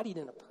embodied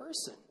in a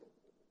person,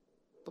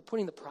 but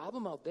putting the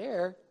problem out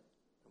there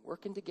and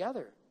working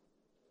together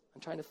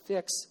on trying to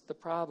fix the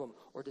problem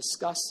or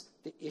discuss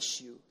the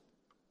issue.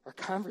 Our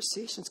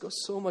conversations go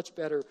so much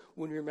better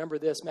when we remember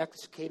this.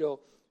 Max Lucado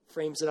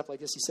frames it up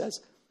like this. He says,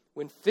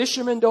 when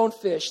fishermen don't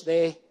fish,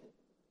 they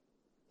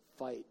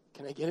fight.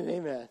 Can I get an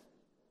amen?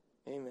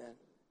 Amen.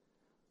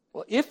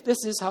 Well, if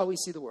this is how we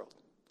see the world,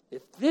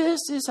 if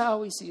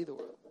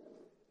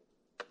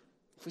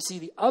we see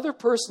the other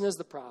person as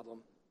the problem,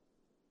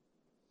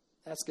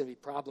 that's going to be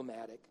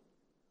problematic.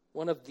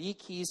 One of the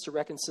keys to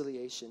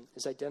reconciliation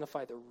is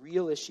identify the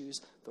real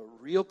issues, the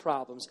real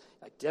problems,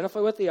 identify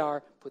what they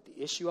are, put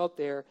the issue out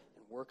there,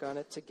 and work on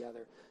it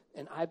together.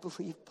 And I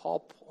believe Paul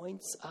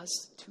points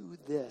us to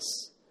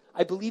this.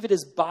 I believe it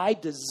is by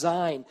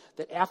design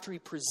that after he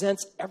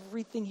presents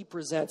everything he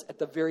presents, at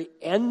the very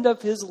end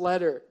of his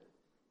letter,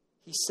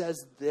 he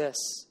says this.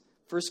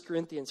 1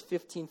 Corinthians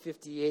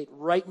 15:58,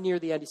 right near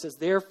the end, he says,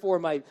 therefore,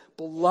 my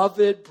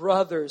beloved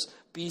brothers,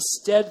 be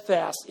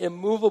steadfast,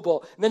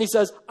 immovable. And then he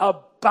says,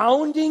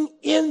 abounding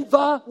in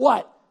the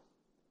what?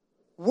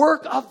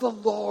 Work of the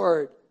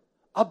Lord.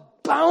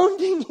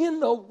 Abounding in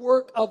the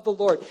work of the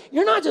Lord.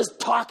 You're not just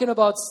talking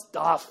about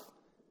stuff.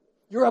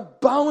 You're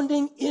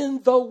abounding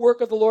in the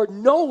work of the Lord,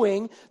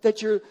 knowing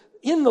that you're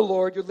in the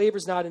Lord, your labor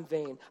is not in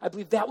vain. I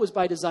believe that was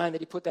by design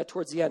that he put that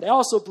towards the end. I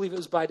also believe it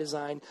was by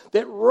design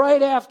that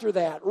right after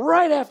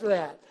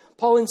that,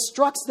 Paul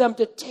instructs them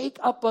to take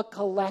up a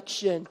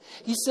collection.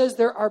 He says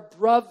there are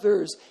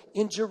brothers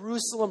in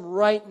Jerusalem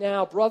right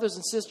now, brothers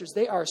and sisters.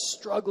 They are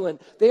struggling.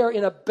 They are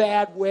in a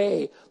bad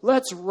way.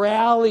 Let's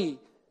rally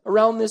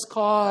around this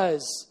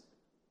cause.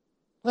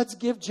 Let's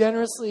give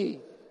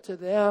generously to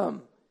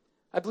them.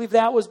 I believe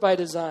that was by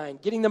design,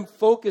 getting them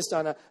focused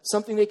on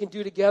something they can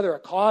do together, a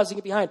cause they can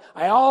get behind.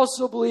 I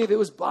also believe it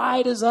was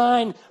by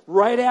design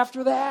right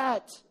after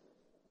that,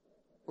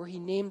 where he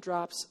name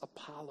drops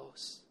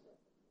Apollos,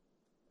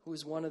 who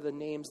is one of the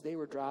names they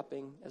were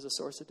dropping as a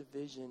source of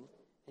division.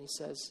 And he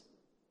says,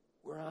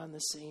 we're on the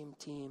same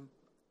team.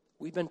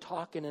 We've been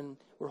talking, and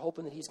we're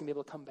hoping that he's going to be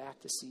able to come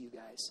back to see you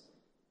guys.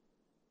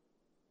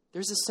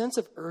 There's a sense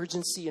of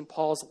urgency in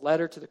Paul's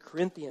letter to the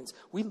Corinthians.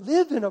 We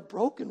live in a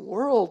broken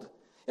world,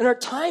 and our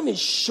time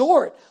is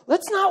short.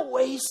 Let's not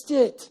waste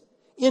it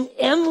in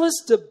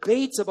endless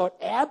debates about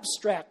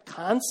abstract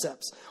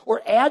concepts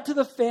or add to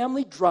the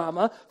family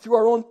drama through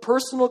our own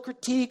personal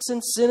critiques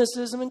and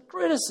cynicism and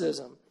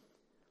criticism.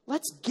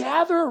 Let's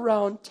gather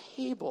around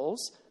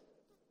tables,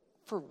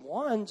 for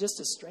one, just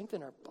to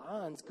strengthen our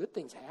bonds. Good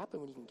things happen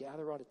when you can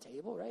gather around a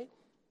table, right?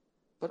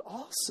 But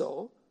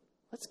also,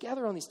 let's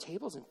gather around these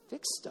tables and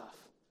fix stuff.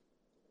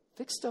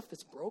 Fix stuff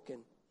that's broken.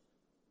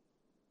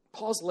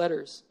 Paul's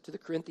letters to the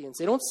Corinthians,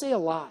 they don't say a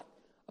lot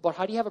about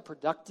how do you have a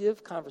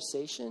productive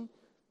conversation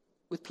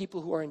with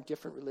people who are in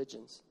different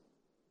religions.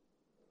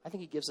 I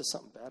think he gives us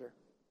something better.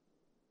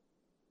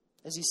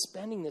 As he's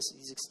spending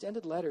these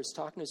extended letters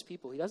talking to his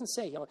people, he doesn't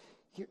say,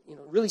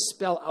 really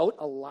spell out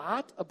a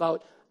lot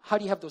about how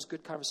do you have those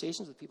good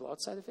conversations with people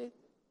outside the faith.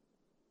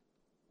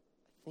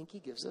 I think he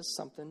gives us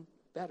something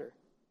better.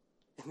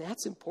 And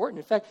that's important.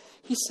 In fact,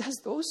 he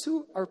says those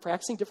who are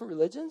practicing different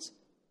religions,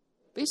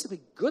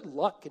 basically good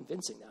luck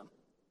convincing them.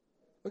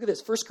 Look at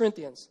this, 1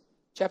 Corinthians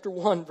chapter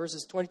 1,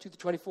 verses 22 to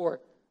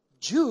 24.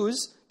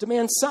 Jews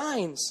demand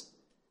signs.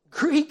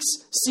 Greeks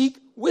seek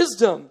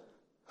wisdom.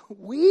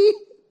 We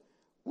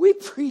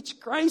preach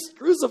Christ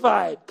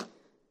crucified.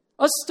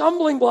 A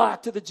stumbling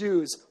block to the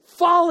Jews,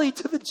 folly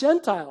to the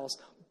Gentiles.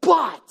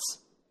 But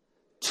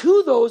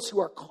to those who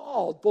are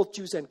called, both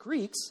Jews and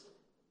Greeks,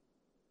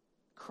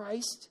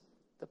 Christ,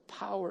 the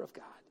power of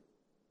God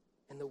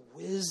and the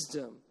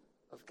wisdom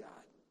of God.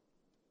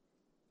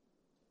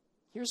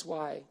 Here's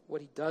why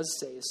what he does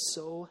say is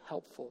so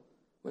helpful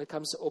when it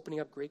comes to opening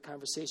up great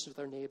conversations with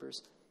our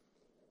neighbors.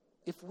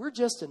 If we're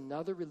just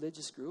another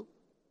religious group,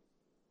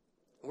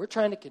 and we're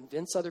trying to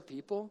convince other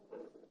people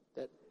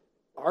that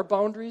our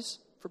boundaries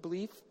for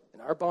belief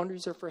and our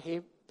boundaries for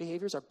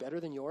behaviors are better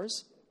than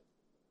yours,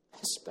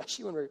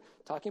 especially when we're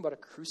talking about a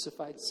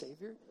crucified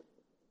Savior,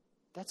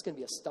 that's going to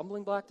be a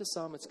stumbling block to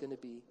some. It's going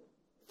to be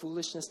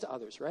foolishness to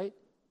others, right?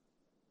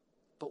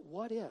 But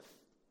what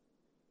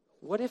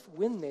if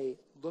when they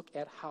look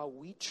at how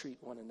we treat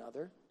one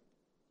another,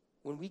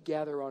 when we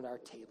gather around our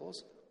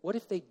tables, what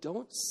if they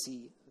don't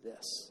see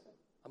this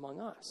among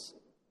us?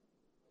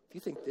 If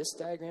you think this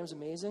diagram is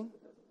amazing,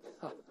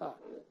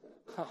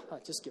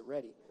 just get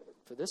ready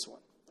for this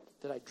one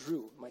that I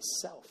drew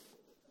myself.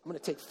 I'm going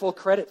to take full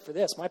credit for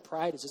this. My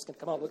pride is just going to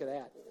come out. Look at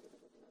that.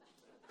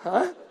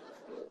 Huh?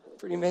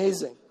 Pretty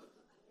amazing.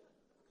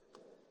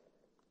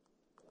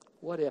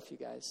 What if, you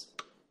guys?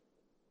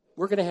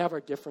 We're going to have our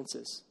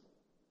differences.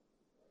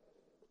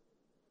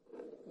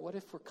 What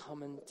if we're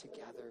coming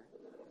together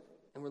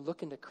and we're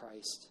looking to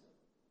Christ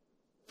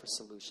for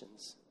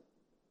solutions?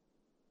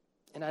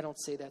 And I don't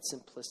say that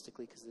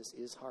simplistically because this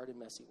is hard and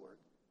messy work.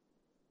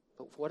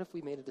 But what if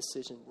we made a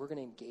decision we're going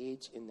to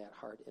engage in that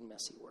hard and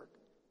messy work?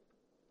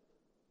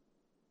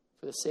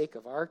 For the sake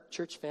of our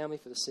church family,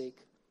 for the sake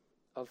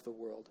of the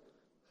world.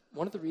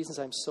 One of the reasons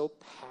I'm so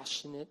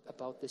passionate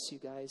about this, you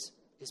guys,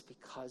 is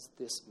because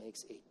this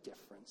makes a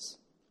difference.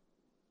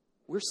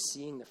 We're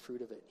seeing the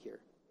fruit of it here.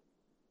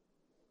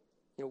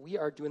 We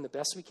are doing the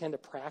best we can to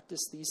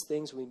practice these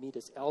things when we meet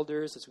as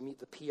elders, as we meet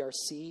the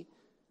PRC,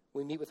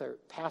 we meet with our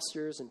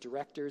pastors and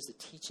directors, the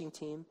teaching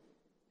team.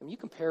 And when you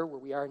compare where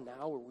we are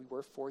now, where we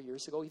were 4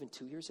 years ago, even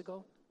 2 years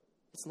ago,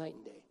 it's night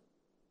and day.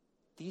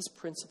 These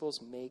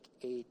principles make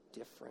a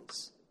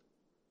difference.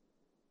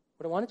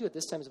 What I want to do at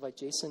this time is invite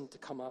Jason to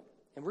come up.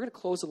 And we're going to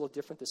close a little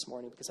different this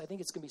morning because I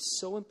think it's going to be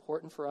so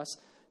important for us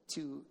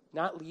to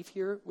not leave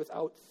here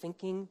without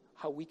thinking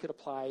how we could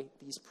apply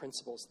these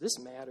principles. This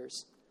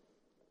matters.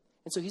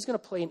 And so he's going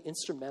to play an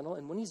instrumental.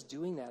 And when he's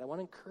doing that, I want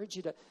to encourage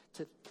you to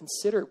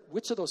consider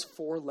which of those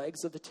 4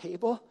 legs of the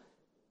table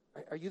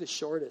are you the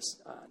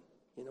shortest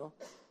on,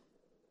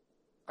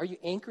 Are you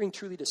anchoring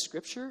truly to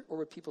Scripture, or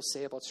what people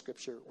say about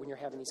Scripture when you're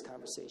having these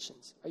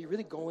conversations? Are you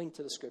really going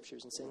to the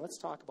Scriptures and saying, let's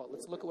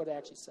look at what it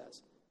actually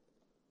says?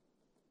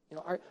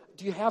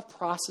 Do you have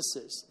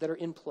processes that are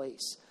in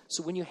place?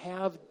 So when you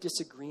have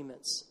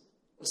disagreements,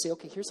 you say,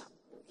 okay,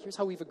 here's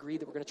how we've agreed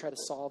that we're going to try to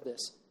solve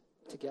this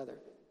together.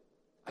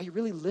 Are you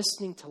really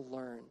listening to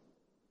learn?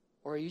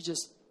 Or are you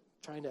just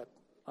trying to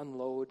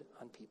unload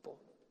on people.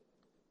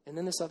 And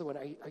then this other one,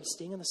 are you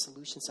staying on the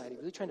solution side? Are you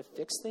really trying to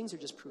fix things or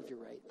just prove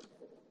you're right?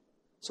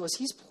 So as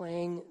he's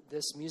playing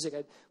this music,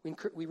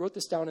 we wrote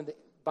this down in the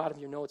bottom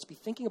of your notes. Be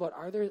thinking about,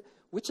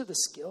 which of the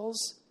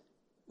skills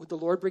would the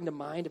Lord bring to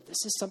mind if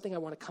this is something I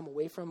want to come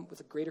away from with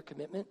a greater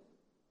commitment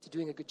to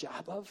doing a good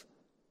job of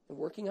and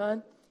working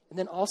on? And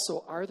then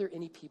also, are there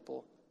any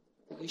people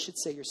that you should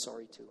say you're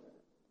sorry to?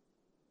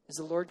 Is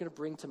the Lord going to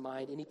bring to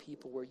mind any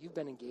people where you've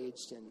been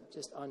engaged in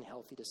just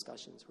unhealthy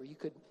discussions, where you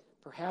could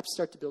perhaps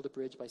start to build a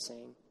bridge by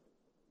saying,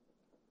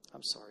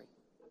 I'm sorry.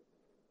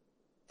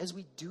 As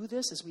we do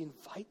this, as we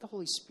invite the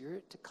Holy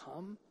Spirit to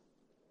come,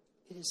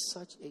 it is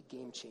such a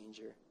game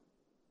changer.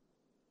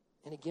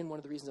 And again, one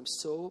of the reasons I'm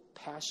so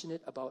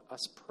passionate about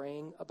us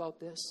praying about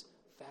this,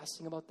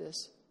 fasting about this,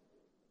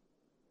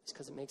 is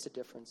because it makes a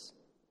difference.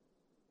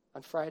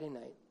 On Friday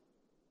night,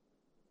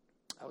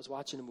 I was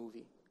watching a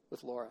movie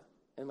with Laura,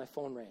 and my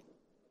phone rang.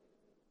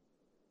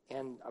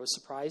 And I was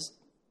surprised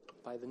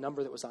by the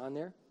number that was on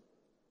there.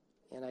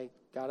 And I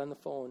got on the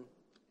phone,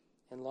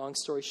 and long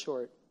story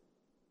short,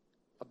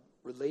 a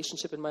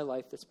relationship in my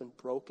life that's been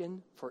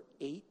broken for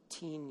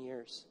 18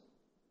 years.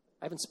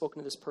 I haven't spoken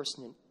to this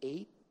person in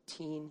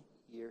 18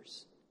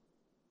 years.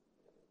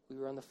 We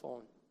were on the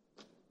phone,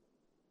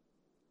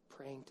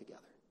 praying together.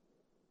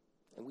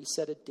 And we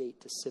set a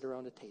date to sit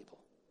around a table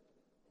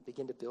and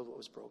begin to build what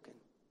was broken.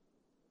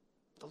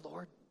 The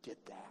Lord did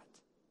that.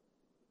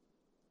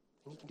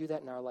 And he can do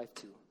that in our life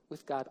too.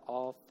 With God,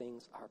 all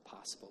things are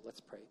possible. Let's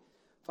pray.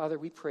 Father,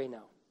 we pray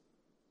now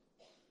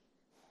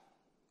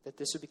that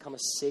this would become a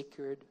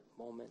sacred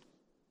moment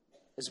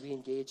as we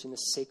engage in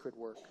this sacred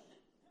work.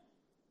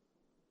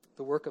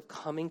 The work of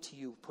coming to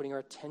you, putting our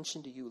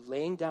attention to you,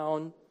 laying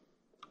down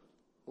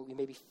what we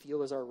maybe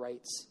feel as our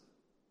rights,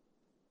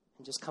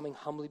 and just coming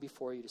humbly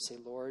before you to say,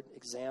 Lord,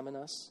 examine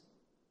us.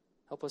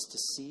 Help us to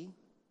see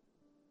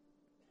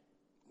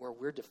where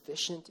we're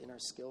deficient in our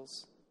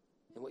skills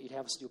and what you'd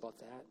have us do about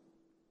that.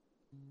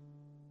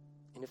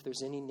 And if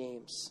there's any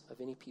names of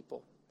any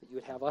people that you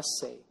would have us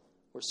say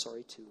we're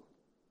sorry to,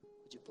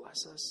 would you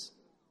bless us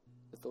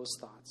with those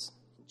thoughts?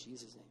 In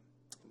Jesus' name.